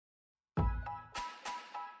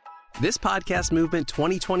This Podcast Movement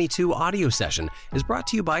 2022 audio session is brought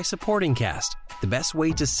to you by Supporting Cast, the best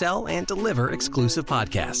way to sell and deliver exclusive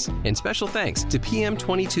podcasts. And special thanks to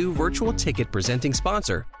PM22 virtual ticket presenting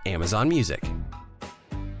sponsor, Amazon Music.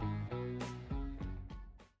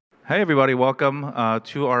 Hey everybody, welcome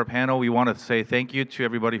to our panel. We want to say thank you to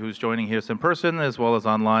everybody who's joining here in person as well as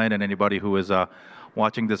online and anybody who is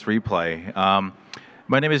watching this replay.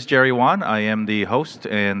 My name is Jerry Wan. I am the host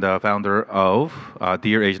and founder of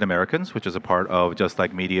Dear Asian Americans, which is a part of Just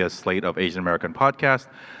Like Media's slate of Asian American podcasts.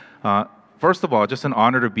 First of all, just an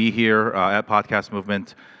honor to be here at Podcast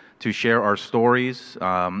Movement to share our stories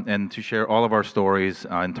and to share all of our stories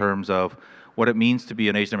in terms of what it means to be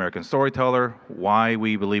an Asian American storyteller, why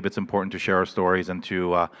we believe it's important to share our stories and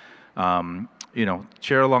to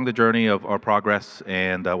share along the journey of our progress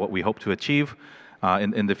and what we hope to achieve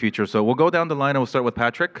in the future. So we'll go down the line and we'll start with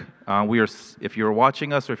Patrick. If you're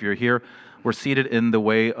watching us or if you're here, we're seated in the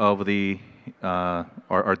way of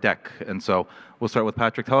our deck. And so we'll start with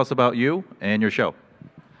Patrick. Tell us about you and your show.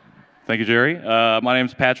 Thank you, Jerry. My name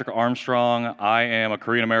is Patrick Armstrong. I am a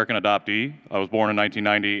Korean American adoptee. I was born in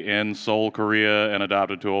 1990 in Seoul, Korea, and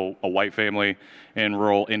adopted to a white family in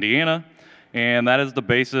rural Indiana. And that is the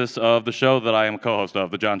basis of the show that I am a co-host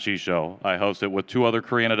of, The John Chi Show. I host it with two other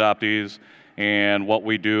Korean adoptees. And what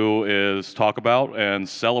we do is talk about and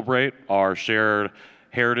celebrate our shared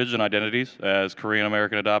heritage and identities as Korean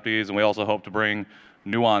American adoptees, and we also hope to bring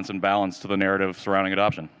nuance and balance to the narrative surrounding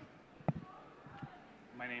adoption.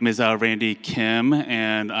 My name is Randy Kim,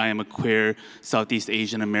 and I am a queer Southeast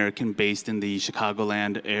Asian American based in the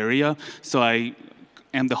Chicagoland area. So I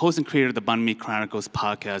am the host and creator of the Banh Mi Chronicles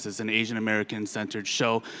podcast. It's an Asian American-centered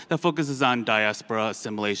show that focuses on diaspora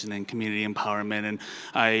assimilation and community empowerment. And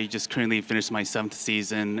I just currently finished my 7th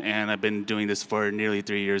season, and I've been doing this for nearly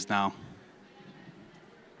 3 years now.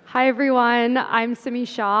 Hi everyone, I'm Simi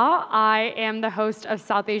Shah. I am the host of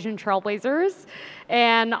South Asian Trailblazers.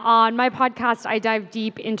 And on my podcast, I dive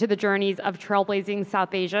deep into the journeys of trailblazing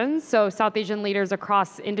South Asians. So South Asian leaders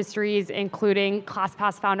across industries, including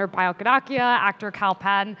ClassPass founder Bayo Kadakia, actor Kal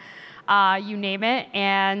Penn, you name it.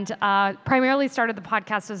 And primarily started the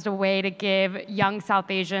podcast as a way to give young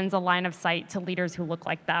South Asians a line of sight to leaders who look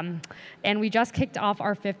like them. And we just kicked off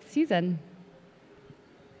our 5th season.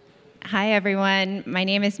 Hi, everyone. My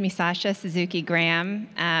name is Misasha Suzuki Graham.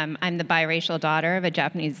 I'm the biracial daughter of a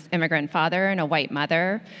Japanese immigrant father and a white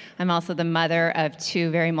mother. I'm also the mother of 2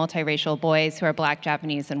 very multiracial boys who are Black,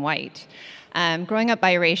 Japanese, and white. Growing up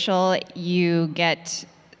biracial, you get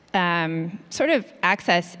sort of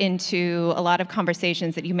access into a lot of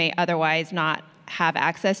conversations that you may otherwise not have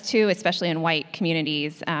access to, especially in white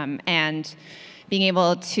communities. And being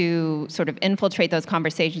able to sort of infiltrate those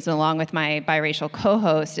conversations along with my biracial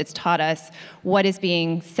co-host, it's taught us what is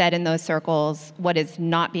being said in those circles, what is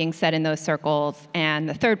not being said in those circles, and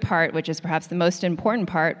the third part, which is perhaps the most important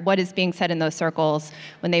part, what is being said in those circles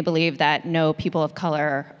when they believe that no people of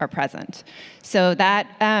color are present. So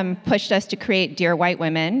that pushed us to create Dear White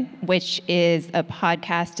Women, which is a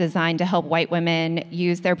podcast designed to help white women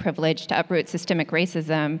use their privilege to uproot systemic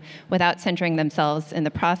racism without centering themselves in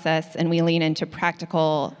the process. And we lean into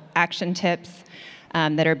practical action tips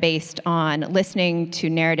that are based on listening to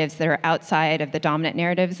narratives that are outside of the dominant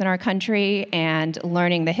narratives in our country and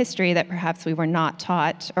learning the history that perhaps we were not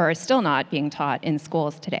taught or are still not being taught in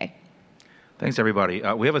schools today. Thanks, everybody.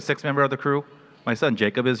 We have a 6th member of the crew. My son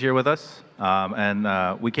Jacob is here with us,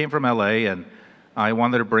 and we came from LA, and I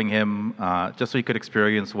wanted to bring him just so he could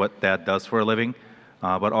experience what Dad does for a living,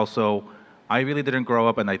 but also I really didn't grow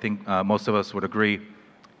up, and I think most of us would agree,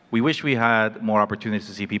 we wish we had more opportunities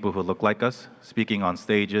to see people who look like us, speaking on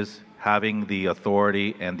stages, having the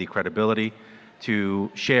authority and the credibility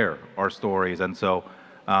to share our stories, and so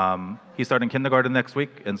he's starting kindergarten next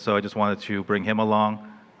week, and so I just wanted to bring him along.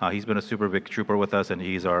 He's been a super big trooper with us, and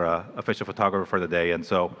he's our official photographer for the day. And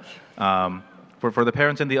so, for the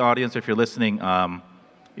parents in the audience, if you're listening,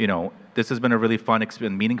 this has been a really fun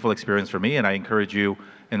and meaningful experience for me, and I encourage you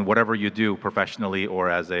in whatever you do professionally or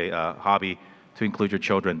as a hobby to include your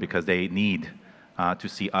children because they need to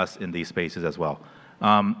see us in these spaces as well.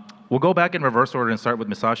 We'll go back in reverse order and start with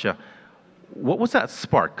Misasha. What was that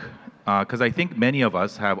spark? Because I think many of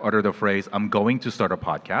us have uttered the phrase, I'm going to start a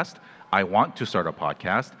podcast. I want to start a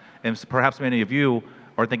podcast, and perhaps many of you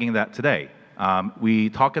are thinking that today. We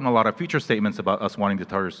talk in a lot of future statements about us wanting to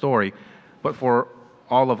tell our story, but for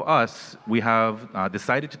all of us, we have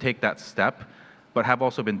decided to take that step, but have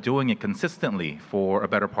also been doing it consistently for a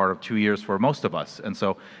better part of 2 years for most of us. And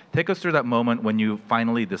so take us through that moment when you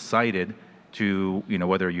finally decided to,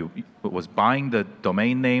 whether you was buying the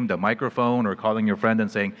domain name, the microphone, or calling your friend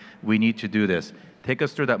and saying, we need to do this. Take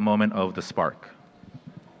us through that moment of the spark.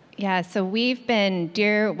 Yeah, so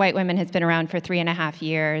Dear White Women has been around for 3.5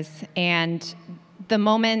 years, and the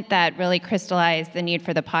moment that really crystallized the need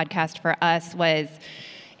for the podcast for us was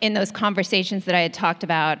in those conversations that I had talked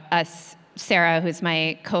about, us, Sarah, who's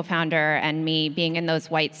my co-founder, and me being in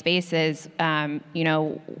those white spaces,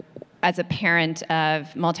 as a parent of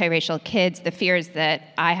multiracial kids, the fears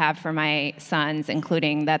that I have for my sons,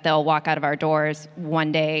 including that they'll walk out of our doors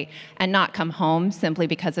one day and not come home simply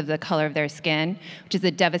because of the color of their skin, which is a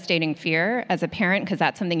devastating fear as a parent, because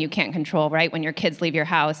that's something you can't control, right? When your kids leave your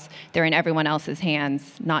house, they're in everyone else's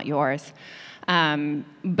hands, not yours.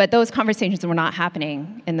 But those conversations were not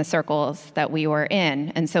happening in the circles that we were in.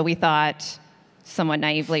 And so we thought, somewhat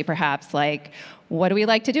naively perhaps, like, what do we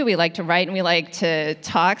like to do? We like to write and we like to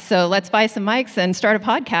talk, so let's buy some mics and start a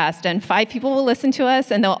podcast, and 5 people will listen to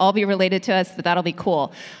us, and they'll all be related to us, but that'll be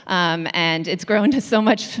cool. And it's grown to so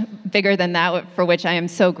much bigger than that, for which I am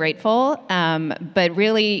so grateful. But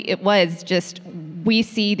really, it was just, we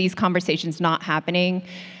see these conversations not happening,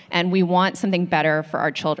 and we want something better for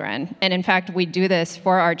our children. And in fact, we do this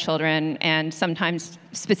for our children, and sometimes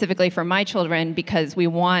specifically for my children, because we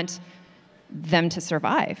want them to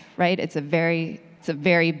survive, right? It's a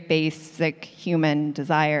very basic human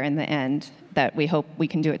desire in the end that we hope we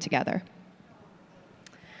can do it together.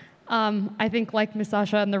 I think, like Ms.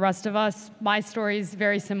 Sasha and the rest of us, my story is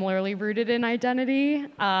very similarly rooted in identity.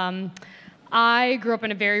 I grew up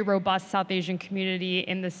in a very robust South Asian community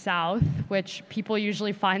in the South, which people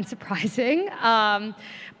usually find surprising,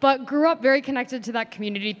 but grew up very connected to that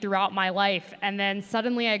community throughout my life. And then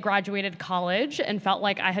suddenly I graduated college and felt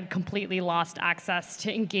like I had completely lost access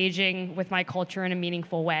to engaging with my culture in a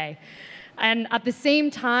meaningful way. And at the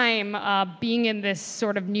same time, being in this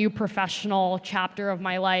sort of new professional chapter of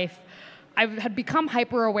my life, I had become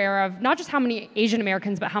hyper aware of not just how many Asian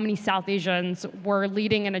Americans, but how many South Asians were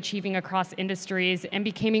leading and achieving across industries, and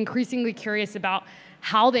became increasingly curious about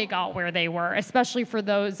how they got where they were, especially for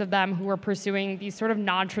those of them who were pursuing these sort of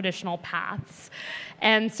non-traditional paths.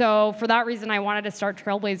 And so for that reason, I wanted to start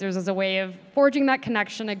Trailblazers as a way of forging that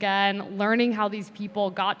connection again, learning how these people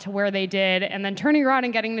got to where they did, and then turning around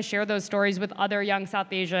and getting to share those stories with other young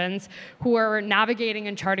South Asians who are navigating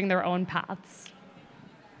and charting their own paths.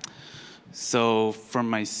 So for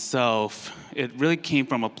myself, it really came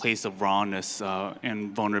from a place of rawness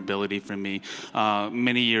and vulnerability for me.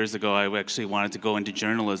 Many years ago, I actually wanted to go into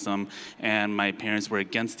journalism, and my parents were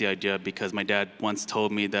against the idea because my dad once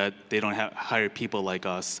told me that they don't hire people like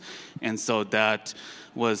us. And so that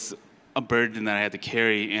was a burden that I had to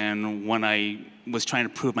carry. And when I was trying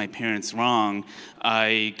to prove my parents wrong,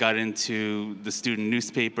 I got into the student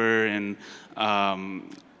newspaper, and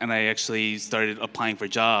I actually started applying for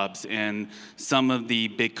jobs. And some of the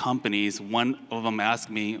big companies, one of them asked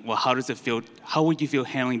me, well, how does it feel, how would you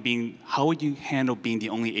handle being the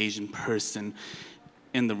only Asian person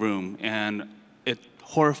in the room? And it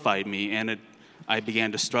horrified me, and I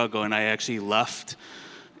began to struggle, and I actually left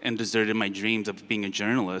and deserted my dreams of being a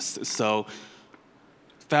journalist. So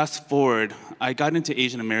fast forward, I got into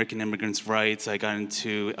Asian American immigrants' rights, I got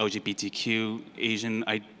into LGBTQ, Asian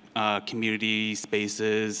community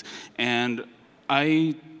spaces, and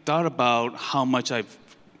I thought about how much I've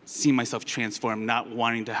seen myself transform, not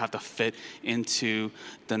wanting to have to fit into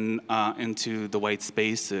the white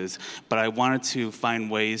spaces, but I wanted to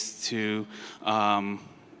find ways to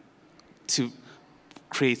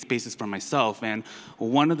create spaces for myself. And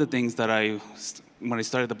one of the things that when I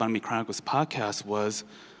started the Banh Mi Chronicles podcast was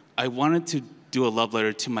I wanted to do a love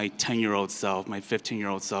letter to my 10-year-old self, my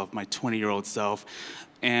 15-year-old self, my 20-year-old self,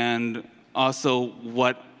 and also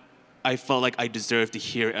what I felt like I deserved to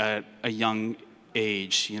hear at a young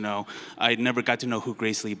age. I never got to know who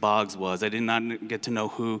Grace Lee Boggs was. I did not get to know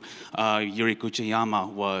who Yuri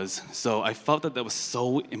Kuchiyama was. So I felt that was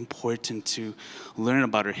so important to learn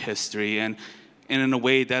about her history. And in a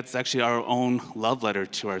way, that's actually our own love letter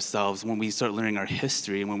to ourselves when we start learning our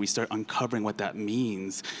history and when we start uncovering what that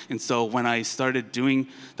means. And so when I started doing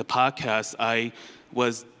the podcast, I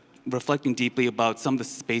was reflecting deeply about some of the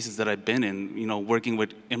spaces that I've been in, working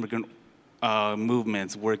with immigrant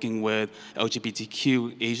movements, working with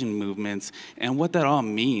LGBTQ Asian movements, and what that all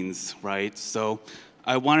means, right? So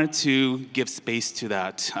I wanted to give space to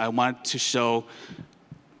that. I wanted to show,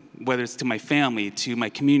 whether it's to my family, to my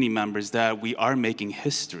community members, that we are making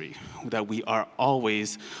history, that we are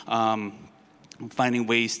always finding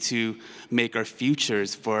ways to make our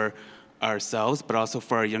futures for ourselves, but also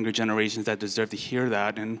for our younger generations that deserve to hear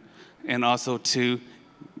that, and also to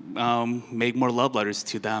make more love letters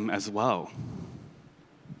to them as well?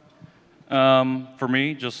 For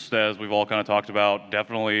me, just as we've all kind of talked about,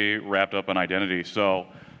 definitely wrapped up in identity. So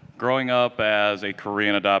growing up as a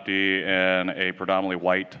Korean adoptee in a predominantly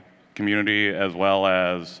white community, as well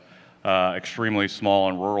as extremely small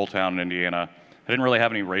and rural town in Indiana, I didn't really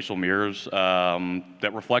have any racial mirrors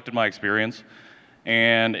that reflected my experience.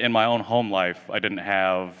 And in my own home life, I didn't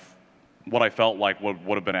have what I felt like would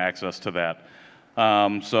have been access to that.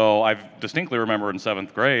 So I distinctly remember in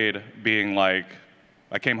 7th grade being like,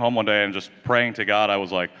 I came home one day and just praying to God, I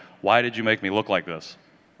was like, why did you make me look like this?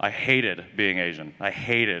 I hated being Asian. I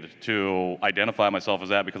hated to identify myself as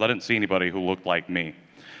that because I didn't see anybody who looked like me.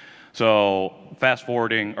 So fast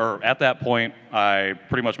forwarding, or at that point, I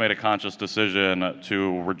pretty much made a conscious decision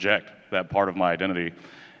to reject that part of my identity.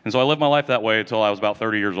 And so I lived my life that way until I was about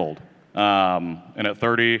 30 years old. And at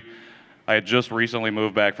 30, I had just recently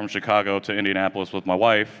moved back from Chicago to Indianapolis with my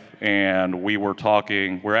wife, and we were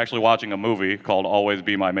actually watching a movie called Always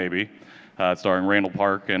Be My Maybe, starring Randall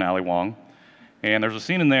Park and Ali Wong. And there's a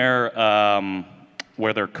scene in there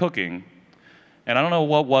where they're cooking, and I don't know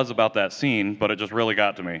what was about that scene, but it just really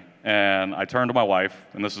got to me. And I turned to my wife,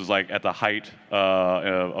 and this is like at the height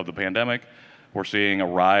of the pandemic. We're seeing a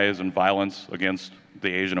rise in violence against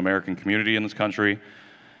the Asian American community in this country.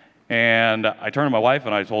 And I turned to my wife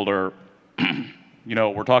and I told her,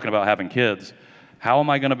 we're talking about having kids. How am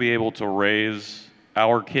I going to be able to raise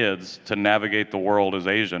our kids to navigate the world as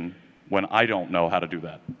Asian when I don't know how to do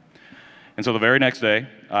that? And so the very next day,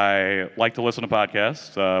 I like to listen to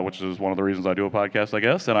podcasts, which is one of the reasons I do a podcast, I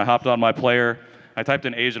guess. And I hopped on my player. I typed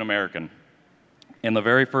in Asian American. And the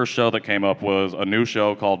very first show that came up was a new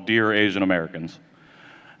show called Dear Asian Americans.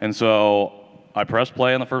 And so I pressed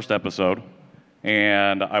play on the first episode.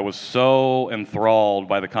 And I was so enthralled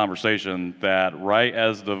by the conversation that right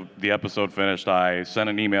as the episode finished, I sent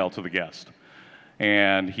an email to the guest.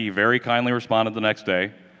 And he very kindly responded the next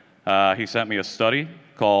day. He sent me a study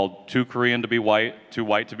called Too Korean to Be White, Too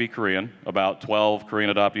White to Be Korean, about 12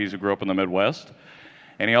 Korean adoptees who grew up in the Midwest.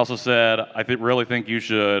 And he also said, I really think you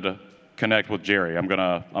should connect with Jerry. I'm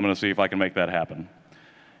gonna see if I can make that happen.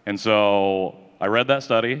 And so I read that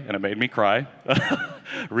study, and it made me cry.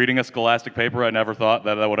 Reading a scholastic paper, I never thought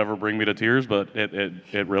that would ever bring me to tears, but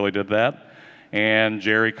it really did that. And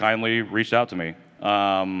Jerry kindly reached out to me.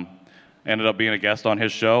 Ended up being a guest on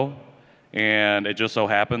his show, and it just so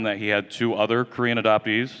happened that he had 2 other Korean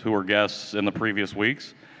adoptees who were guests in the previous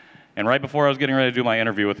weeks. And right before I was getting ready to do my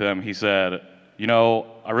interview with him, he said,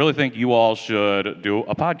 I really think you all should do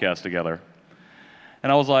a podcast together.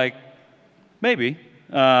 And I was like, maybe.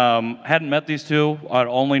 Hadn't met these 2. I'd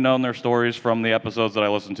only known their stories from the episodes that I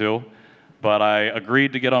listened to, but I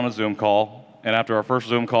agreed to get on a Zoom call. And after our first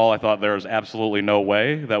Zoom call, I thought there was absolutely no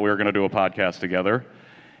way that we were going to do a podcast together.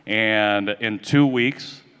 And in 2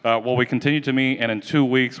 weeks, we continue to meet, and in 2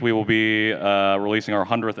 weeks, we will be releasing our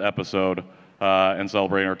 100th episode and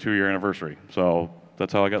celebrating our 2-year anniversary. So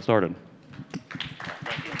that's how I got started.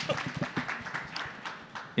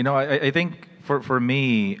 I think for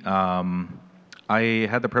me, I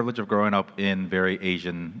had the privilege of growing up in very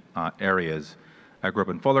Asian areas. I grew up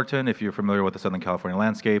in Fullerton, if you're familiar with the Southern California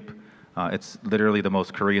landscape. It's literally the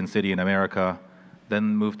most Korean city in America.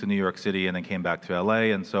 Then moved to New York City and then came back to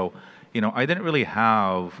LA. And so, I didn't really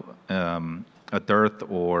have a dearth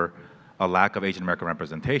or a lack of Asian American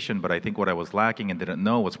representation, but I think what I was lacking and didn't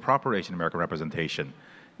know was proper Asian American representation.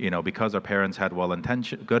 Because our parents had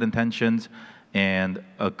good intentions and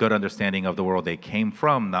a good understanding of the world they came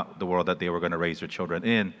from, not the world that they were going to raise their children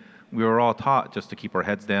in, we were all taught just to keep our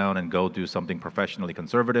heads down and go do something professionally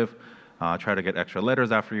conservative, try to get extra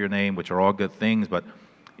letters after your name, which are all good things. But,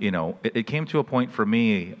 it came to a point for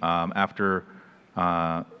me after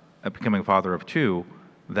becoming a father of 2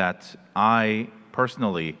 that I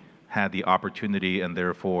personally had the opportunity and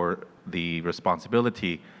therefore the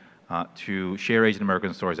responsibility to share Asian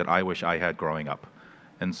American stories that I wish I had growing up.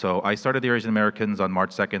 And so I started the Asian Americans on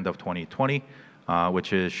March 2nd of 2020,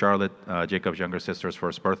 which is Charlotte, Jacob's younger sister's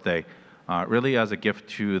first birthday, really as a gift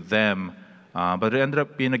to them, but it ended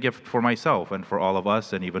up being a gift for myself and for all of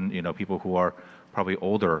us, and even people who are probably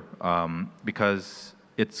older, because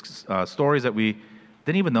it's stories that we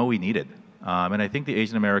didn't even know we needed. And I think the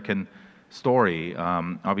Asian American story,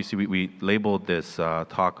 obviously we labeled this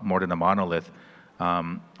talk More Than a Monolith.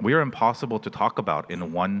 We are impossible to talk about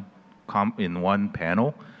in one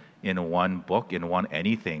panel, in one book, in one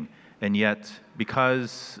anything. And yet,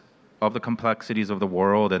 because of the complexities of the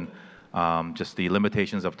world and just the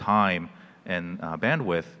limitations of time and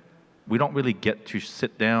bandwidth, we don't really get to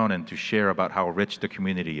sit down and to share about how rich the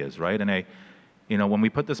community is, right? And when we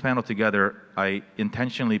put this panel together, I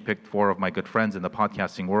intentionally picked 4 of my good friends in the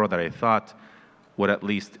podcasting world that I thought would at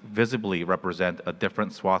least visibly represent a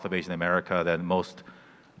different swath of Asian America than most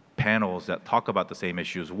panels that talk about the same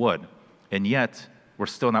issues would. And yet, we're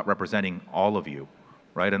still not representing all of you,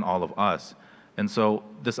 right, and all of us. And so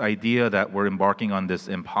this idea that we're embarking on this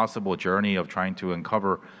impossible journey of trying to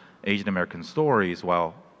uncover Asian American stories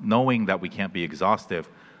while knowing that we can't be exhaustive,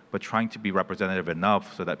 but trying to be representative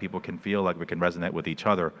enough so that people can feel like we can resonate with each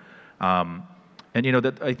other. I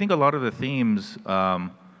think a lot of the themes,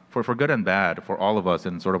 for good and bad, for all of us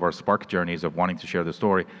in sort of our spark journeys of wanting to share the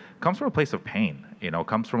story, comes from a place of pain,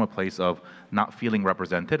 comes from a place of not feeling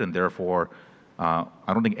represented, and therefore, I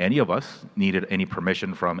don't think any of us needed any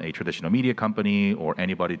permission from a traditional media company or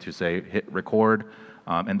anybody to say, hit record,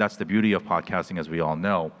 and that's the beauty of podcasting, as we all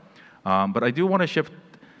know. But I do want to shift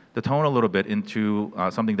the tone a little bit into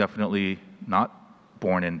something definitely not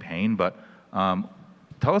born in pain, but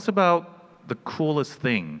tell us about the coolest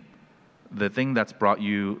thing, the thing that's brought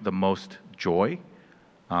you the most joy,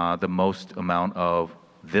 the most amount of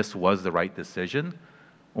this was the right decision,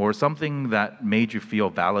 or something that made you feel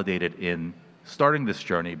validated in starting this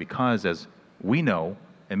journey, because as we know,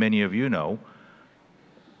 and many of you know,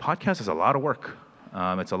 podcast is a lot of work.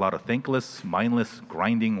 It's a lot of thankless, mindless,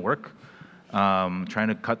 grinding work. Trying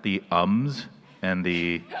to cut the ums and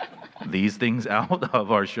these things out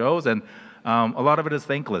of our shows, and a lot of it is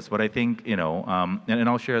thankless. But I think and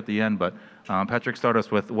I'll share at the end. But Patrick, start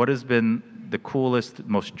us with what has been the coolest,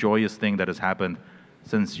 most joyous thing that has happened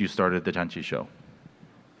since you started the Janchi Show.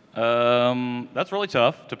 That's really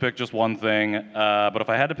tough to pick just one thing. But if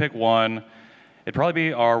I had to pick one, it'd probably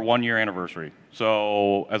be our 1-year anniversary.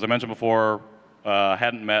 So as I mentioned before,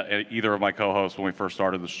 hadn't met either of my co-hosts when we first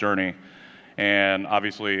started this journey. And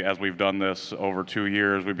obviously, as we've done this over 2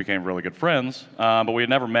 years, we became really good friends, but we had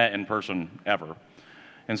never met in person ever.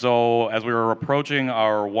 And so as we were approaching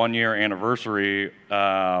our 1-year anniversary,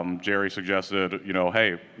 Jerry suggested,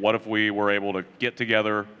 hey, what if we were able to get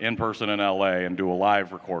together in person in LA and do a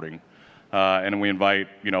live recording? And we invite,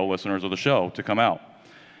 listeners of the show to come out.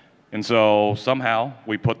 And so somehow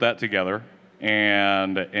we put that together.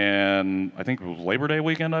 And in, I think it was Labor Day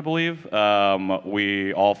weekend, I believe,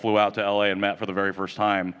 we all flew out to LA and met for the very first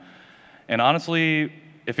time. And honestly,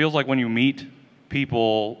 it feels like when you meet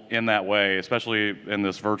people in that way, especially in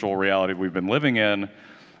this virtual reality we've been living in,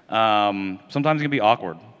 sometimes it can be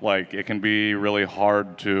awkward. Like, it can be really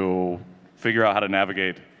hard to figure out how to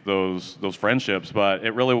navigate those friendships, but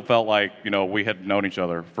it really felt like, we had known each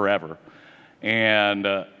other forever.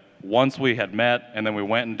 And once we had met and then we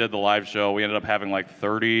went and did the live show, we ended up having like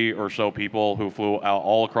 30 or so people who flew out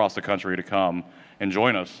all across the country to come and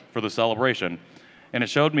join us for the celebration. And it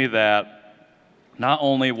showed me that not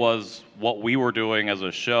only was what we were doing as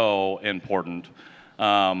a show important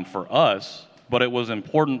for us, but it was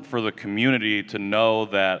important for the community to know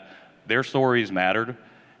that their stories mattered,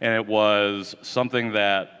 and it was something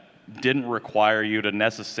that didn't require you to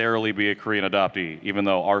necessarily be a Korean adoptee, even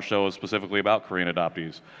though our show is specifically about Korean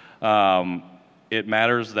adoptees. It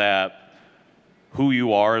matters that who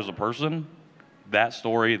you are as a person, that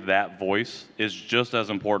story, that voice is just as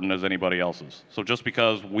important as anybody else's. So just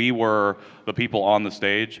because we were the people on the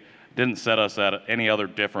stage didn't set us at any other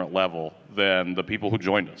different level than the people who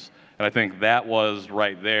joined us. And I think that was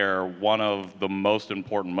right there one of the most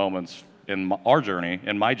important moments in our journey,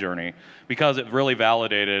 in my journey, because it really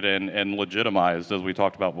validated and legitimized, as we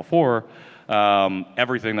talked about before,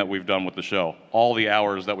 everything that we've done with the show, all the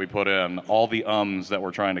hours that we put in, all the ums that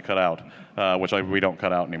we're trying to cut out, which we don't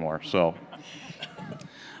cut out anymore. So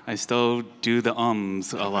I still do the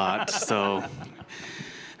ums a lot, so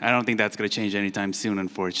I don't think that's going to change anytime soon,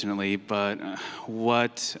 unfortunately. But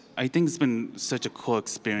what I think has been such a cool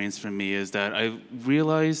experience for me is that I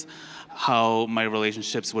realized how my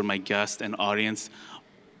relationships with my guests and audience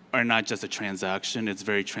are not just a transaction, it's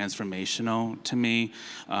very transformational to me.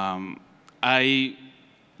 I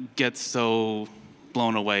get so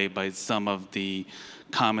blown away by some of the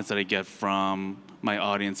comments that I get from my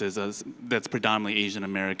audiences that's predominantly Asian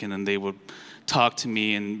American, and they would talk to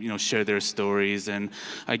me and share their stories, and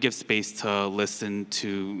I give space to listen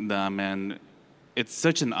to them, and it's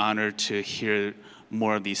such an honor to hear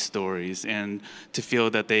more of these stories and to feel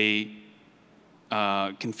that they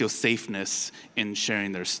can feel safeness in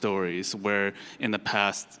sharing their stories, where in the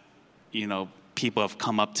past, people have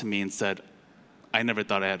come up to me and said, I never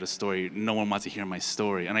thought I had a story. No one wants to hear my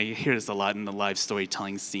story. And I hear this a lot in the live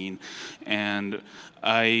storytelling scene. And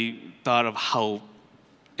I thought of how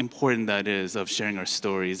important that is, of sharing our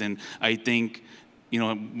stories. And I think,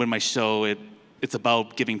 with my show, it it's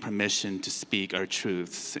about giving permission to speak our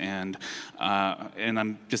truths, and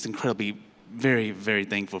I'm just incredibly, very, very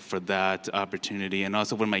thankful for that opportunity. And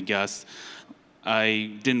also with my guests,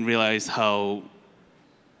 I didn't realize how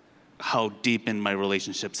deep in my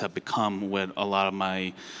relationships have become with a lot of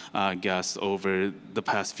my guests over the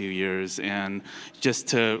past few years, and just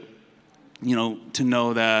to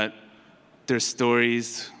know that their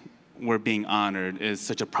stories were being honored is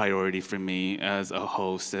such a priority for me as a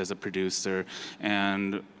host, as a producer,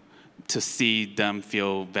 and to see them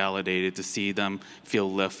feel validated, to see them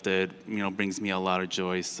feel lifted, brings me a lot of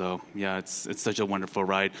joy. So yeah, it's such a wonderful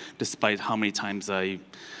ride, despite how many times I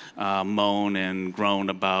moan and groan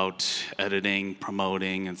about editing,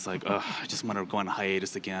 promoting. It's like, I just want to go on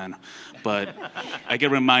hiatus again. But I get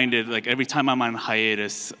reminded, like every time I'm on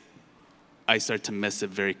hiatus, I start to miss it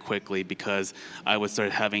very quickly, because I would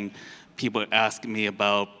start having people ask me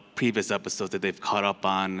about previous episodes that they've caught up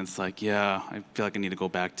on. And it's like, yeah, I feel like I need to go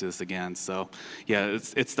back to this again. So yeah,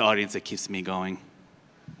 it's the audience that keeps me going.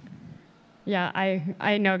 Yeah,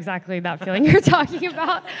 I know exactly that feeling you're talking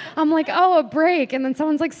about. I'm like, oh, a break. And then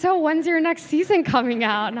someone's like, so when's your next season coming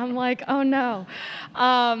out? And I'm like, oh, no.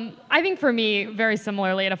 I think for me, very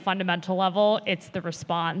similarly at a fundamental level, it's the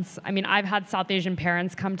response. I mean, I've had South Asian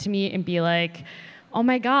parents come to me and be like, oh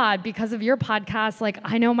my God, because of your podcast, like,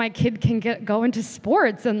 I know my kid can go into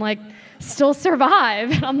sports and like still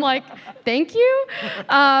survive. And I'm like, thank you.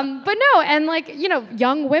 But no, and like,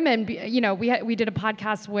 young women, we did a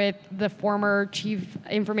podcast with the former chief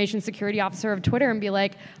information security officer of Twitter and be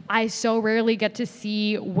like, I so rarely get to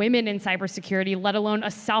see women in cybersecurity, let alone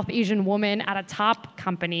a South Asian woman at a top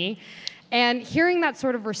company. And hearing that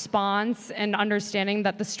sort of response and understanding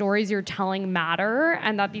that the stories you're telling matter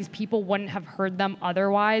and that these people wouldn't have heard them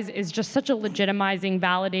otherwise is just such a legitimizing,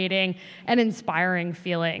 validating, and inspiring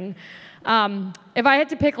feeling. If I had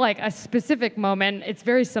to pick like a specific moment, it's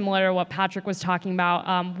very similar to what Patrick was talking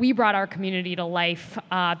about. We brought our community to life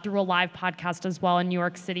through a live podcast as well in New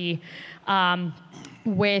York City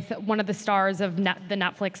with one of the stars of the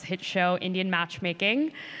Netflix hit show, Indian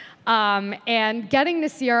Matchmaking. And getting to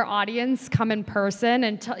see our audience come in person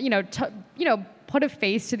and put a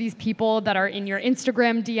face to these people that are in your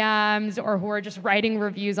Instagram DMs or who are just writing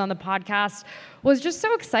reviews on the podcast was just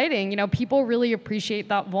so exciting. People really appreciate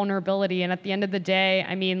that vulnerability, and at the end of the day,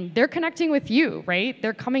 I mean, they're connecting with you, right?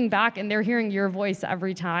 They're coming back and they're hearing your voice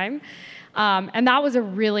every time. And that was a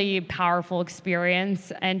really powerful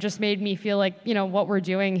experience and just made me feel like, what we're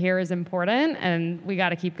doing here is important and we got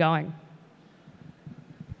to keep going.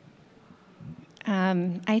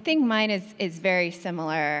 I think mine is very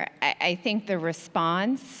similar. I think the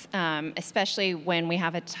response, especially when we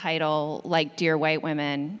have a title like Dear White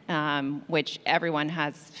Women, which everyone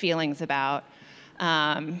has feelings about,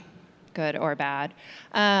 good or bad.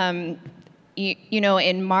 In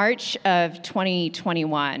March of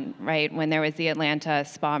 2021, right, when there was the Atlanta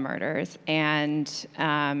spa murders, and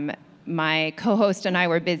my co-host and I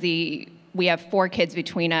were busy. We have 4 kids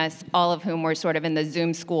between us, all of whom were sort of in the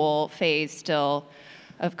Zoom school phase still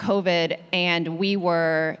of COVID, and we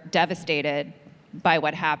were devastated by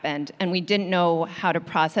what happened, and we didn't know how to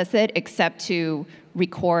process it except to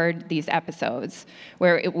record these episodes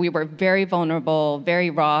where we were very vulnerable, very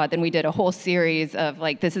raw. Then we did a whole series of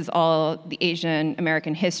like, this is all the Asian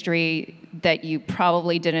American history that you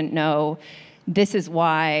probably didn't know. This is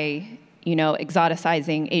why,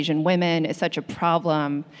 exoticizing Asian women is such a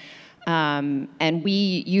problem. And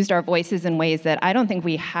we used our voices in ways that I don't think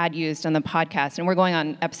we had used on the podcast. And we're going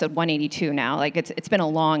on episode 182 now. Like it's been a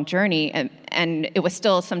long journey, and it was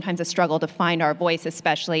still sometimes a struggle to find our voice,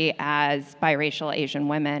 especially as biracial Asian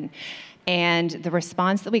women. And the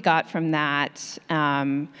response that we got from that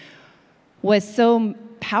was so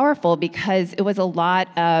powerful because it was a lot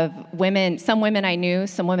of women, some women I knew,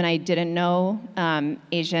 some women I didn't know,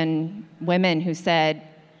 Asian women who said,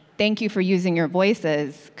 thank you for using your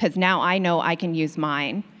voices, because now I know I can use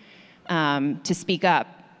mine to speak up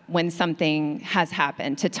when something has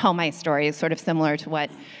happened, to tell my story. Is sort of similar to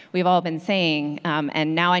what we've all been saying.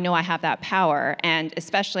 And now I know I have that power. And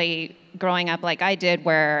especially growing up like I did,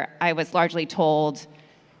 where I was largely told,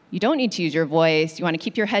 you don't need to use your voice. You want to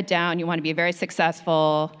keep your head down. You want to be very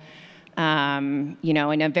successful,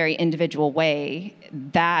 in a very individual way.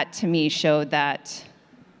 That, to me, showed that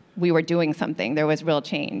we were doing something. There was real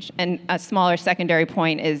change. And a smaller secondary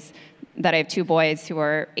point is that I have 2 boys who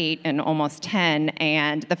are 8 and almost 10,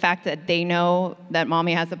 and the fact that they know that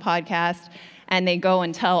mommy has a podcast and they go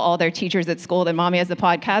and tell all their teachers at school that mommy has a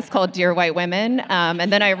podcast called Dear White Women.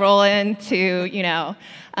 And then I roll into,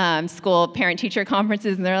 school parent-teacher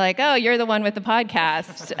conferences, and they're like, oh, you're the one with the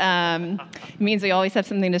podcast. It means we always have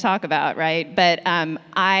something to talk about, right? But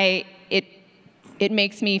it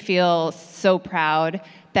makes me feel so proud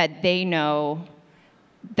that they know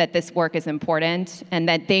that this work is important, and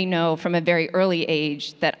that they know from a very early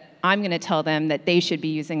age that I'm going to tell them that they should be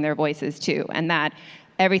using their voices too, and that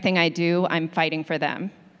everything I do, I'm fighting for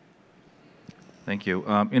them. Thank you.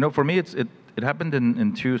 For me, it happened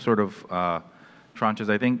in two sort of tranches.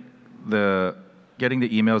 I think getting the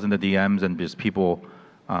emails and the DMs and just people,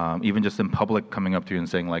 even just in public, coming up to you and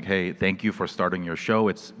saying like, "Hey, thank you for starting your show.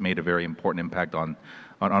 It's made a very important impact on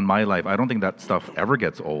my life." I don't think that stuff ever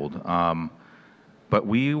gets old. But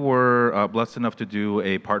we were blessed enough to do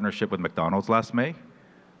a partnership with McDonald's last May.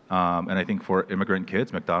 And I think for immigrant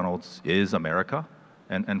kids, McDonald's is America.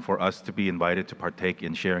 And for us to be invited to partake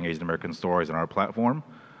in sharing Asian American stories on our platform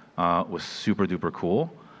was super duper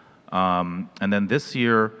cool. And then this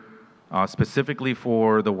year, specifically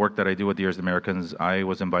for the work that I do with the Asian Americans, I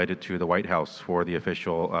was invited to the White House for the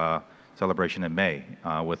official celebration in May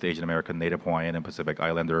with Asian American, Native Hawaiian, and Pacific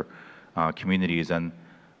Islander communities. And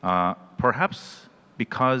perhaps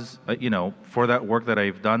because, for that work that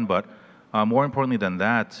I've done, but more importantly than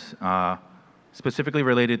that, specifically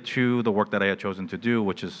related to the work that I had chosen to do,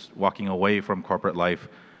 which is walking away from corporate life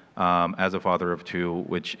as a father of two,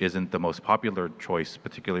 which isn't the most popular choice,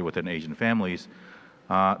 particularly within Asian families.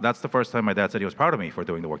 That's the first time my dad said he was proud of me for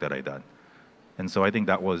doing the work that I had done. And so I think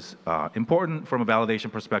that was important from a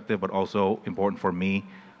validation perspective, but also important for me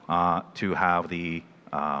to have the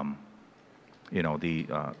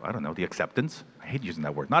the acceptance. I hate using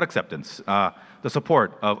that word. Not acceptance. The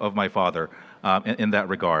support of my father in that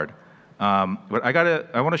regard. But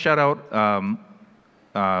I want to shout out,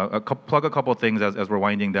 plug a couple of things as we're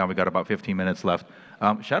winding down. We got about 15 minutes left.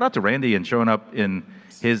 Shout out to Randy and showing up in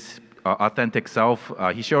his authentic self.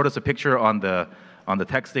 He showed us a picture on the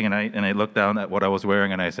texting, and I looked down at what I was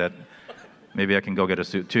wearing, and I said, maybe I can go get a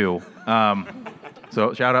suit too.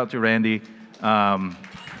 So shout out to Randy. The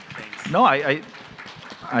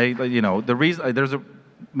reason there's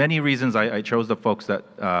many reasons I chose the folks that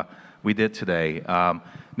we did today.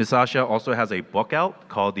 Ms. Sasha also has a book out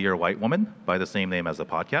called Dear White Woman by the same name as the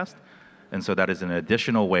podcast, and so that is an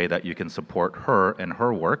additional way that you can support her and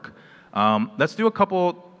her work. Let's do a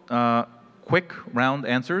couple quick round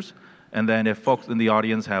answers, and then if folks in the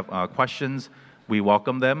audience have questions, we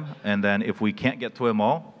welcome them, and then if we can't get to them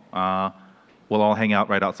all, we'll all hang out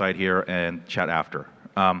right outside here and chat after.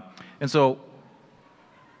 And so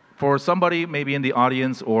for somebody maybe in the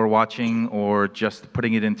audience or watching or just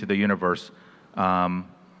putting it into the universe,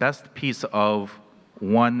 best piece of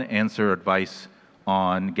one answer advice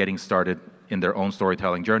on getting started in their own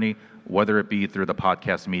storytelling journey, whether it be through the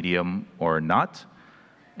podcast medium or not.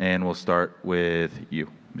 And we'll start with you,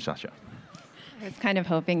 Ms. Sasha. I was kind of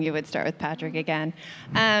hoping you would start with Patrick again.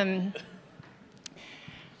 I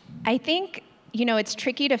think, it's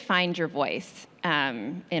tricky to find your voice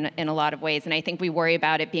in a lot of ways, and I think we worry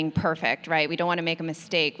about it being perfect, right? We don't want to make a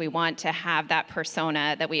mistake. We want to have that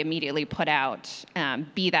persona that we immediately put out,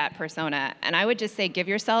 be that persona. And I would just say give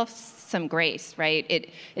yourself some grace, right?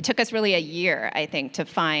 It took us really a year, I think, to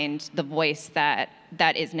find the voice that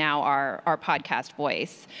is now our podcast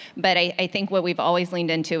voice. But I think what we've always leaned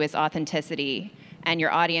into is authenticity, and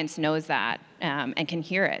your audience knows that and can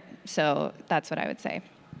hear it. So that's what I would say.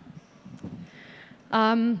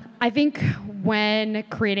 I think when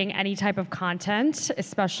creating any type of content,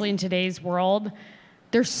 especially in today's world,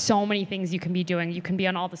 there's so many things you can be doing. You can be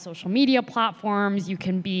on all the social media platforms. You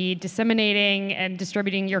can be disseminating and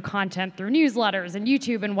distributing your content through newsletters and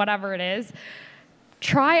YouTube and whatever it is.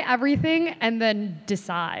 Try everything and then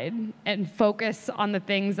decide and focus on the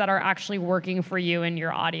things that are actually working for you and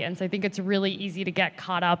your audience. I think it's really easy to get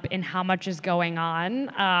caught up in how much is going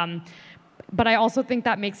on. But I also think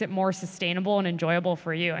that makes it more sustainable and enjoyable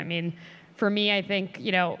for you. I mean, for me, I think,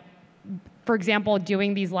 for example,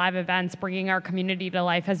 doing these live events, bringing our community to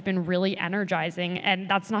life has been really energizing. And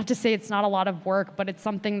that's not to say it's not a lot of work, but it's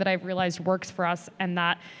something that I've realized works for us and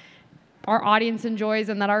that our audience enjoys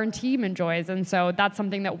and that our team enjoys. And so that's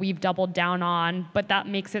something that we've doubled down on, but that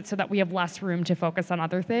makes it so that we have less room to focus on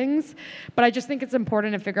other things. But I just think it's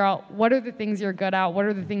important to figure out what are the things you're good at, what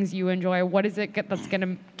are the things you enjoy, what is it that's going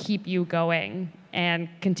to keep you going and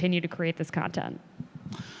continue to create this content.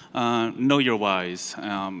 Know your whys.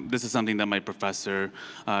 This is something that my professor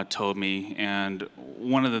told me, and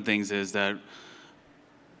one of the things is that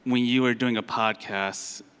when you are doing a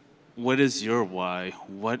podcast, what is your why?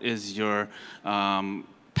 What is your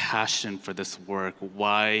passion for this work?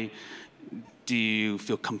 Why do you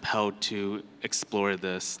feel compelled to explore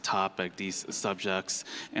this topic, these subjects?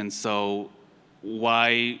 And so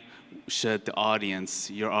why should the audience,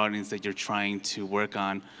 your audience that you're trying to work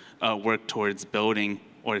towards building,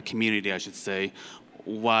 or a community, I should say,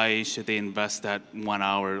 why should they invest that 1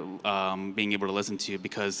 hour being able to listen to you?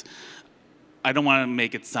 Because I don't want to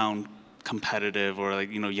make it sound competitive or like,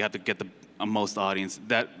 you have to get the most audience.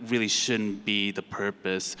 That really shouldn't be the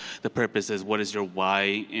purpose. The purpose is, what is your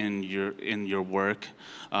why in your work?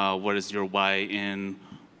 What is your why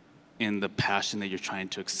in the passion that you're trying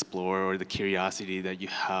to explore, or the curiosity that you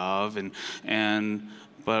have,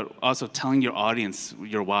 but also telling your audience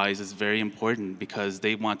your whys is very important, because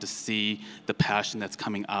they want to see the passion that's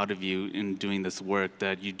coming out of you in doing this work,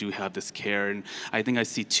 that you do have this care. And I think I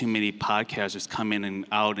see too many podcasters come in and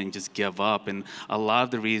out and just give up. And a lot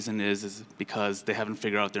of the reason is because they haven't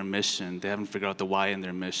figured out their mission. They haven't figured out the why in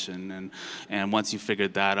their mission. And once you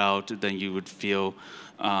figured that out, then you would feel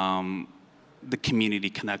the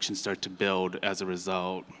community connections start to build as a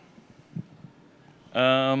result.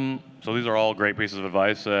 So these are all great pieces of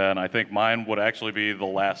advice, and I think mine would actually be the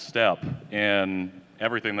last step in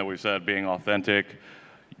everything that we've said: being authentic,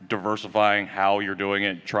 diversifying how you're doing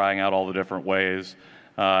it, trying out all the different ways,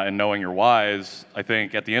 and knowing your whys. I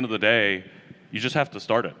think at the end of the day, you just have to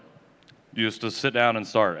start it. You just to sit down and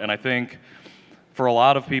start. And I think for a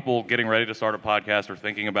lot of people getting ready to start a podcast or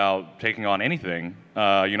thinking about taking on anything,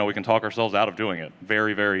 we can talk ourselves out of doing it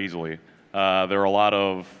very, very easily. There are a lot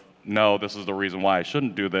of, no, this is the reason why I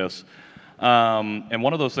shouldn't do this. And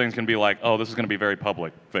one of those things can be like, oh, this is going to be very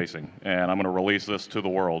public facing, and I'm going to release this to the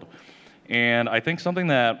world. And I think something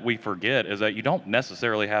that we forget is that you don't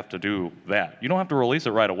necessarily have to do that. You don't have to release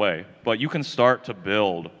it right away, but you can start to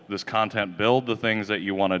build this content, build the things that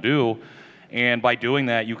you want to do. And by doing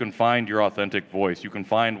that, you can find your authentic voice. You can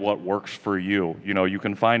find what works for you. You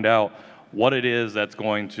can find out what it is that's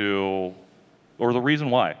going to, or the reason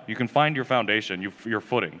why. You can find your foundation, your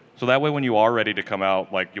footing. So that way when you are ready to come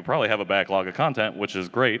out, like, you'll probably have a backlog of content, which is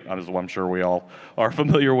great, as I'm sure we all are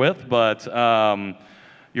familiar with, but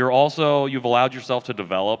you've allowed yourself to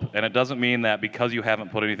develop, and it doesn't mean that because you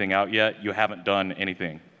haven't put anything out yet, you haven't done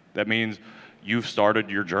anything. That means you've started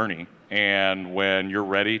your journey, and when you're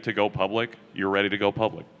ready to go public, you're ready to go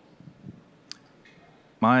public.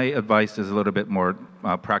 My advice is a little bit more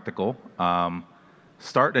practical.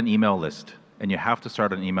 Start an email list. And you have to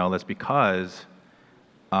start an email list because,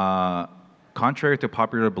 contrary to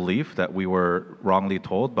popular belief that we were wrongly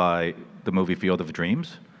told by the movie Field of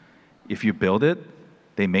Dreams, if you build it,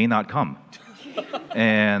 they may not come.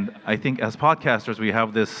 And I think as podcasters, we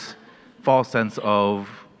have this false sense of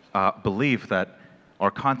belief that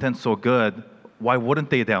our content's so good, why wouldn't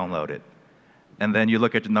they download it? And then you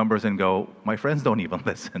look at the numbers and go, my friends don't even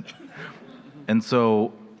listen. And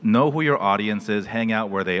so, know who your audience is, hang out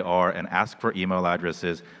where they are, and ask for email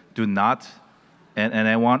addresses. Do not, and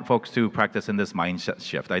I want folks to practice in this mindset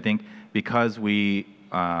shift. I think because we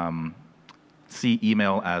see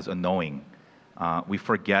email as annoying, we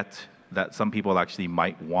forget that some people actually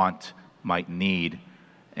might want, might need,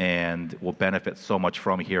 and will benefit so much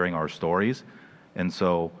from hearing our stories. And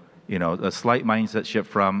so, a slight mindset shift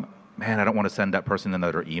from, man, I don't want to send that person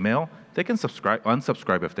another email. They can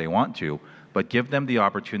unsubscribe if they want to, but give them the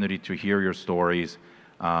opportunity to hear your stories.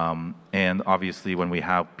 And obviously, when we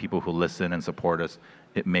have people who listen and support us,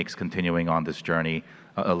 it makes continuing on this journey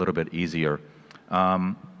a little bit easier.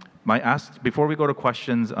 Before we go to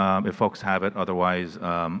questions, if folks have it, otherwise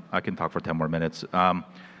I can talk for 10 more minutes. I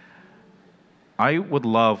would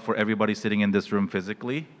love for everybody sitting in this room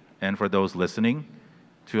physically, and for those listening,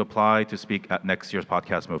 to apply to speak at next year's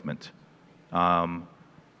podcast movement. I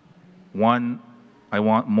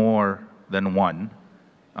want more than one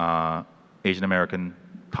Asian American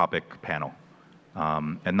topic panel.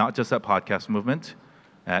 And not just at Podcast Movement,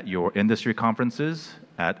 at your industry conferences,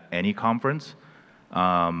 at any conference.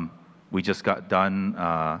 We just got done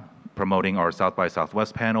promoting our South by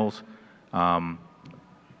Southwest panels.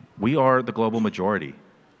 We are the global majority.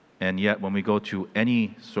 And yet when we go to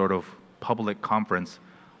any sort of public conference,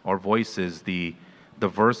 our voices, the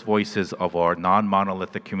diverse voices of our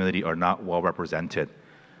non-monolithic community, are not well represented.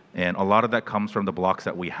 And a lot of that comes from the blocks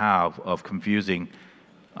that we have of confusing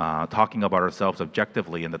talking about ourselves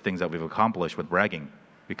objectively and the things that we've accomplished with bragging,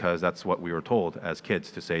 because that's what we were told as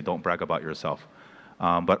kids to say, don't brag about yourself.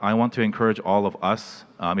 But I want to encourage all of us,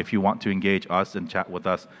 if you want to engage us and chat with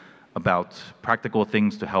us about practical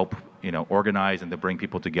things to help organize and to bring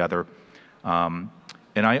people together,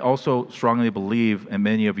 And I also strongly believe, and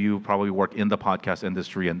many of you probably work in the podcast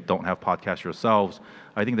industry and don't have podcasts yourselves,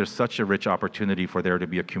 I think there's such a rich opportunity for there to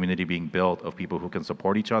be a community being built of people who can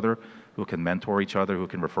support each other, who can mentor each other, who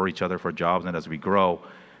can refer each other for jobs and as we grow.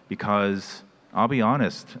 Because I'll be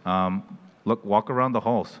honest, look, walk around the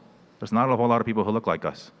halls. There's not a whole lot of people who look like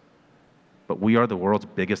us, but we are the world's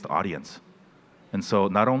biggest audience. And so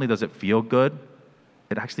not only does it feel good,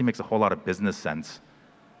 it actually makes a whole lot of business sense.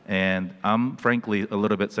 And I'm frankly a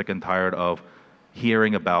little bit sick and tired of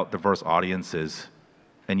hearing about diverse audiences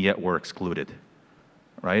and yet we're excluded,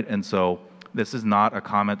 right? And so this is not a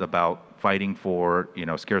comment about fighting for,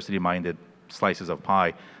 scarcity-minded slices of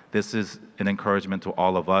pie. This is an encouragement to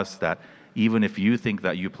all of us that even if you think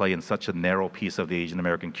that you play in such a narrow piece of the Asian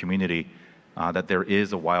American community, that there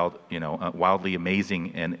is a wildly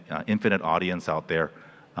amazing and infinite audience out there,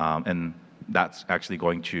 and that's actually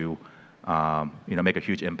going to make a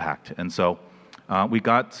huge impact. And so we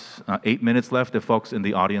got 8 minutes left. If folks in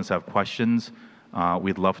the audience have questions,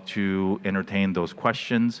 we'd love to entertain those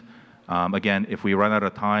questions. Again, if we run out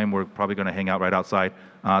of time, we're probably going to hang out right outside.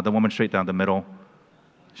 The woman straight down the middle,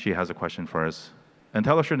 she has a question for us. And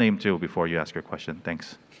tell us your name, too, before you ask your question.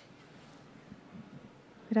 Thanks.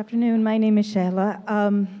 Good afternoon. My name is Shehla.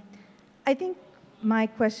 I think my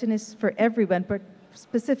question is for everyone, but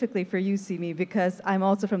specifically for you, Simi, because I'm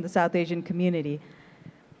also from the South Asian community.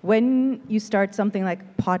 When you start something like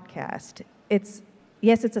a podcast, it's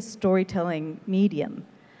a storytelling medium,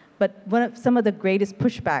 but some of the greatest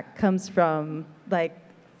pushback comes from,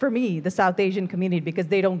 for me, the South Asian community, because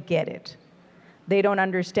they don't get it. They don't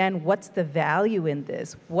understand what's the value in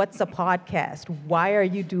this. What's a podcast? Why are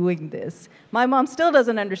you doing this? My mom still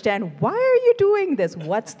doesn't understand, why are you doing this?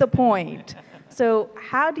 What's the point? So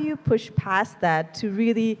how do you push past that to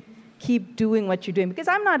really keep doing what you're doing? Because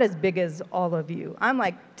I'm not as big as all of you. I'm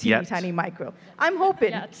like teeny tiny micro. I'm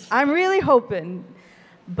hoping. I'm really hoping.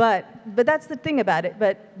 But that's the thing about it.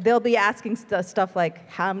 But they'll be asking stuff like,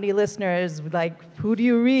 how many listeners? Who do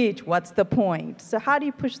you reach? What's the point? So how do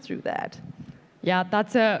you push through that? Yeah,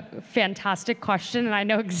 that's a fantastic question, and I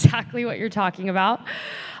know exactly what you're talking about.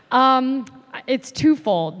 It's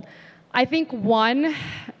twofold. I think one,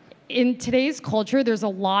 in today's culture, there's a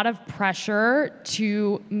lot of pressure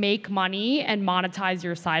to make money and monetize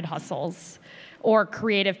your side hustles or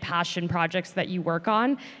creative passion projects that you work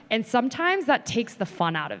on, and sometimes that takes the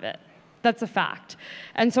fun out of it. That's a fact.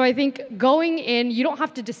 And so I think going in, you don't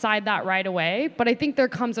have to decide that right away, but I think there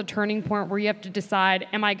comes a turning point where you have to decide,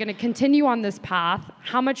 am I going to continue on this path?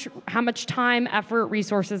 How much time, effort,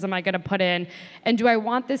 resources am I going to put in? And do I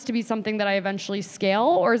want this to be something that I eventually scale,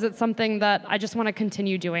 or is it something that I just want to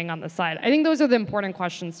continue doing on the side? I think those are the important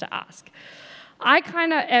questions to ask. I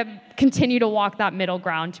kind of continue to walk that middle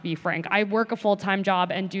ground, to be frank. I work a full-time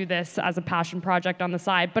job and do this as a passion project on the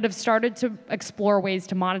side, but have started to explore ways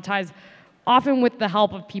to monetize, often with the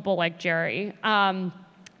help of people like Jerry.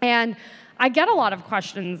 And I get a lot of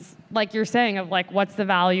questions, like you're saying, of what's the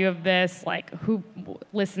value of this? Who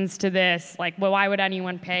listens to this? Why would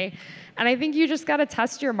anyone pay? And I think you just got to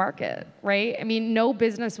test your market, right? I mean, no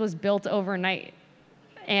business was built overnight.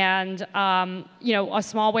 And a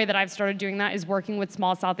small way that I've started doing that is working with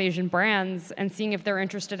small South Asian brands and seeing if they're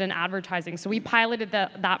interested in advertising. So we piloted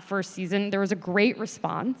that first season. There was a great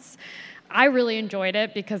response. I really enjoyed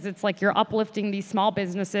it because it's you're uplifting these small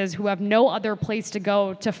businesses who have no other place to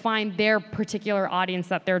go to find their particular audience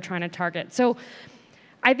that they're trying to target. So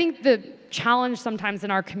I think the challenge sometimes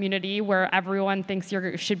in our community, where everyone thinks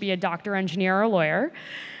you should be a doctor, engineer, or lawyer,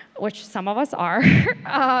 which some of us are,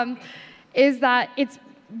 is that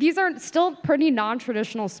these are still pretty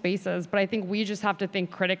non-traditional spaces, but I think we just have to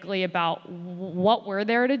think critically about what we're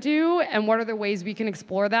there to do and what are the ways we can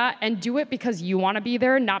explore that and do it because you want to be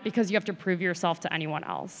there, not because you have to prove yourself to anyone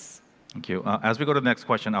else. Thank you. As we go to the next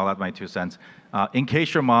question, I'll add my 2 cents. In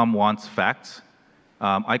case your mom wants facts,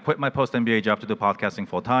 I quit my post-MBA job to do podcasting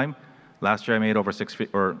full-time. Last year,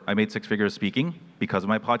 I made 6 figures speaking because of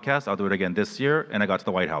my podcast. I'll do it again this year, and I got to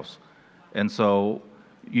the White House. And so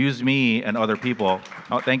use me and other people.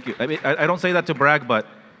 Oh, thank you. I mean, I don't say that to brag, but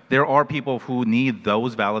there are people who need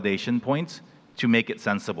those validation points to make it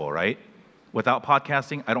sensible, right? Without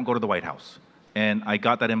podcasting, I don't go to the White House. And I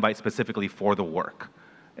got that invite specifically for the work.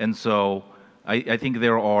 And so I think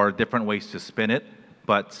there are different ways to spin it.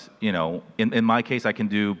 But, in my case, I can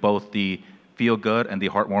do both the feel good and the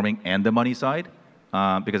heartwarming and the money side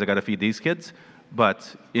because I got to feed these kids.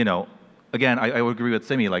 But, again, I would agree with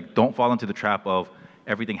Simi, don't fall into the trap of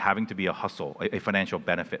everything having to be a hustle, a financial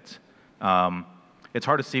benefit. It's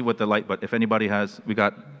hard to see with the light, but if anybody has, we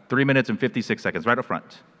got 3 minutes and 56 seconds right up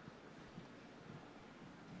front.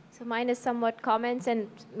 So mine is somewhat comments, and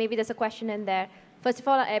maybe there's a question in there. First of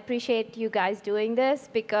all, I appreciate you guys doing this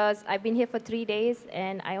because I've been here for 3 days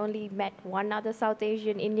and I only met one other South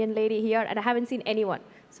Asian Indian lady here, and I haven't seen anyone.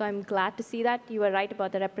 So I'm glad to see that. You were right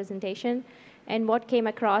about the representation. And what came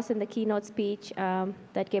across in the keynote speech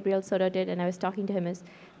that Gabriel Soto did, and I was talking to him, is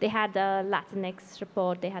they had the Latinx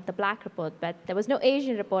report, they had the Black report, but there was no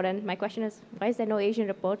Asian report. And my question is, why is there no Asian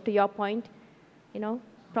report? To your point,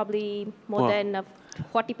 probably more than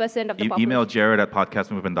 40% of the population. Email Jared at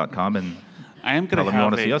podcastmovement.com and I am going tell to them you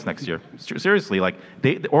want to see us next year. Seriously, like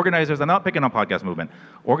the organizers, I'm not picking on Podcast Movement.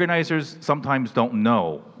 Organizers sometimes don't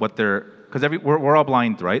know what they're, because we're all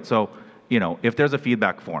blind, right? So, if there's a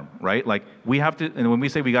feedback form, right? Like we have to, and when we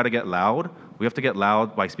say we got to get loud, we have to get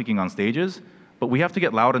loud by speaking on stages, but we have to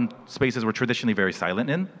get loud in spaces we're traditionally very silent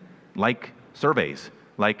in, like surveys,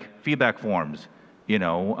 like feedback forms,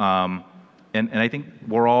 and I think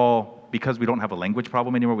we're all, because we don't have a language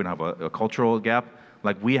problem anymore, we don't have a cultural gap,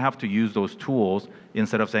 like we have to use those tools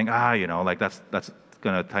instead of saying, like that's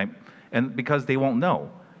gonna time, and because they won't know.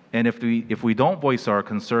 And if we don't voice our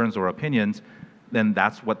concerns or opinions, then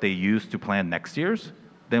that's what they use to plan next year's,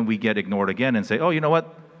 then we get ignored again and say, oh, you know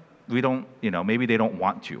what, we don't, maybe they don't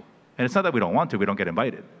want to. And it's not that we don't want to, we don't get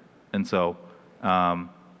invited. And so,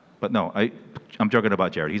 but no, I'm joking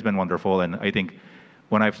about Jared. He's been wonderful, and I think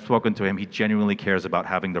when I've spoken to him, he genuinely cares about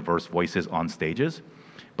having diverse voices on stages.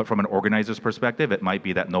 But from an organizer's perspective, it might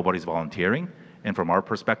be that nobody's volunteering. And from our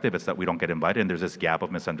perspective, it's that we don't get invited, and there's this gap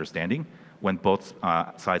of misunderstanding when both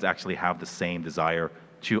sides actually have the same desire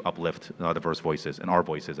to uplift diverse voices and our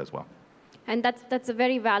voices as well. And that's a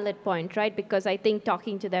very valid point, right? Because I think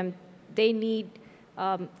talking to them, they need,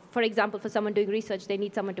 for example, for someone doing research, they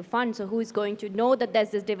need someone to fund. So who's going to know that there's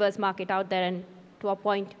this diverse market out there, and to a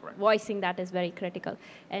point, voicing that is very critical.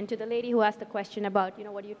 And to the lady who asked the question about,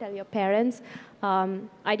 what do you tell your parents?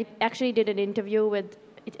 I actually did an interview with,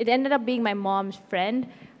 it ended up being my mom's friend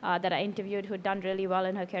that I interviewed who'd done really well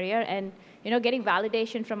in her career. And, getting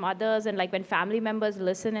validation from others, and like when family members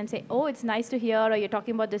listen and say, oh, it's nice to hear, or you're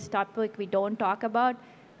talking about this topic we don't talk about,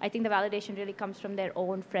 I think the validation really comes from their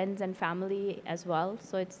own friends and family as well.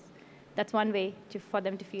 So that's one way for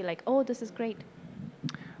them to feel like, oh, this is great.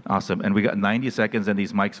 Awesome. And we got 90 seconds, and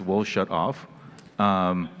these mics will shut off.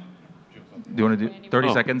 Do you want to do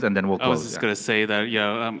 30 seconds, and then we'll close? I was just going to say that,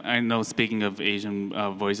 I know, speaking of Asian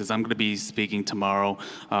voices, I'm going to be speaking tomorrow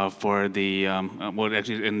for the,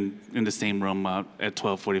 actually in the same room at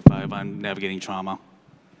 12:45 on navigating trauma.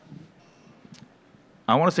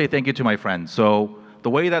 I want to say thank you to my friends. So the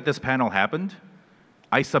way that this panel happened,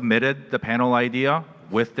 I submitted the panel idea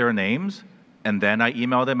with their names, and then I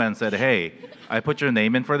emailed them and said, hey, I put your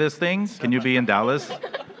name in for this thing. Can you be in Dallas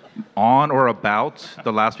on or about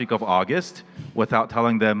the last week of August, without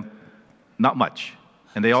telling them not much?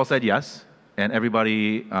 And they all said yes. And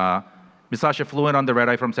everybody, Misasha flew in on the red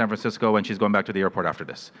eye from San Francisco, and she's going back to the airport after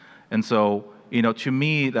this. And so, to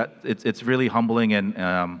me, that it's really humbling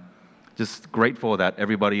and just grateful that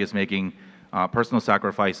everybody is making personal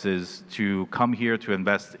sacrifices to come here to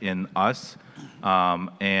invest in us.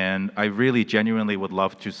 And I really genuinely would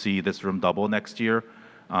love to see this room double next year.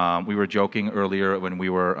 We were joking earlier when we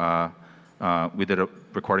did a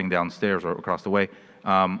recording downstairs or across the way.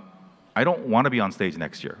 I don't want to be on stage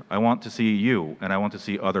next year. I want to see you, and I want to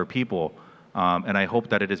see other people. And I hope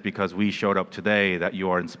that it is because we showed up today that you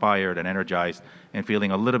are inspired and energized and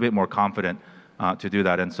feeling a little bit more confident to do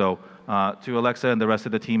that. And so to Alexa and the rest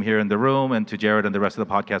of the team here in the room, and to Jared and the rest of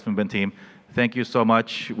the Podcast Movement team, thank you so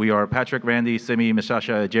much. We are Patrick, Randy, Simi,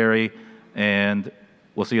 Mishasha, Jerry, and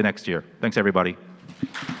we'll see you next year. Thanks, everybody.